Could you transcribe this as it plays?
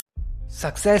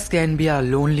Success can be a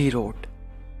lonely road.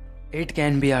 It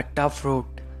can be a tough road.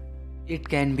 It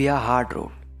can be a hard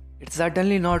road. It's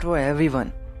certainly not for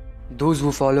everyone. Those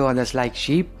who follow others like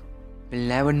sheep will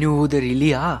never know who they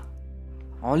really are.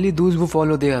 Only those who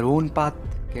follow their own path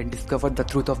can discover the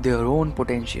truth of their own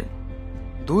potential.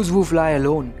 Those who fly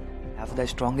alone have the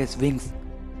strongest wings.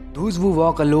 Those who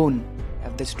walk alone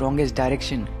have the strongest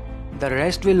direction. The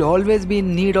rest will always be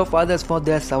in need of others for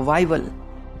their survival.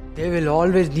 They will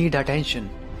always need attention,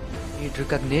 need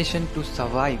recognition to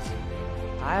survive.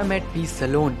 I am at peace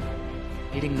alone,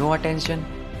 needing no attention,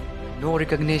 no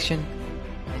recognition,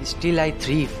 and still I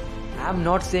thrive. I am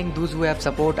not saying those who have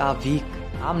support are weak.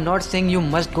 I am not saying you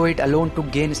must go it alone to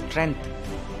gain strength.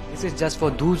 This is just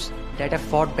for those that have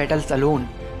fought battles alone.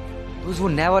 Those who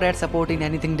never had support in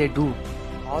anything they do.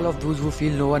 All of those who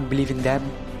feel no one believes in them.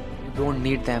 You don't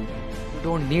need them. You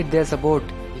don't need their support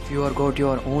if you have got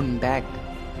your own back.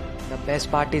 The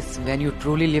best part is when you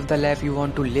truly live the life you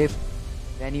want to live.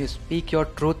 When you speak your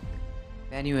truth.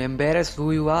 When you embrace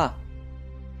who you are.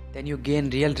 Then you gain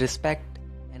real respect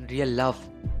and real love.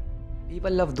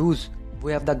 People love those who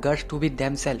have the guts to be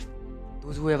themselves.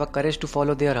 Those who have a courage to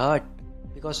follow their heart.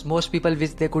 Because most people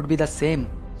wish they could be the same.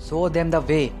 Show them the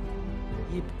way.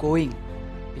 Keep going.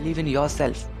 Believe in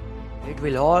yourself. It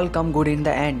will all come good in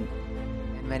the end.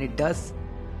 And when it does,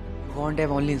 you won't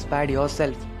have only inspired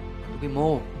yourself to be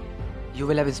more. You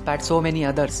will have inspired so many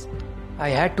others. I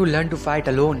had to learn to fight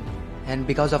alone. And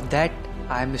because of that,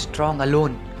 I am strong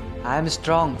alone. I am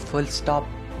strong, full stop.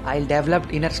 I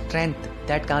developed inner strength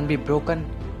that can't be broken.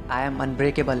 I am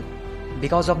unbreakable.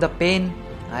 Because of the pain,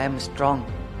 I am strong.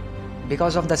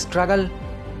 Because of the struggle,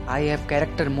 I have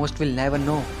character most will never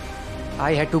know.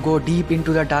 I had to go deep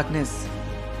into the darkness.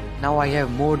 Now I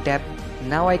have more depth.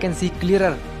 Now I can see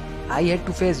clearer. I had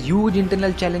to face huge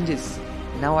internal challenges.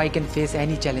 Now I can face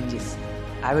any challenges.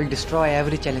 I will destroy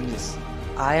every challenges.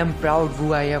 I am proud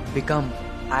who I have become.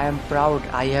 I am proud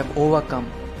I have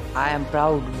overcome. I am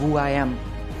proud who I am.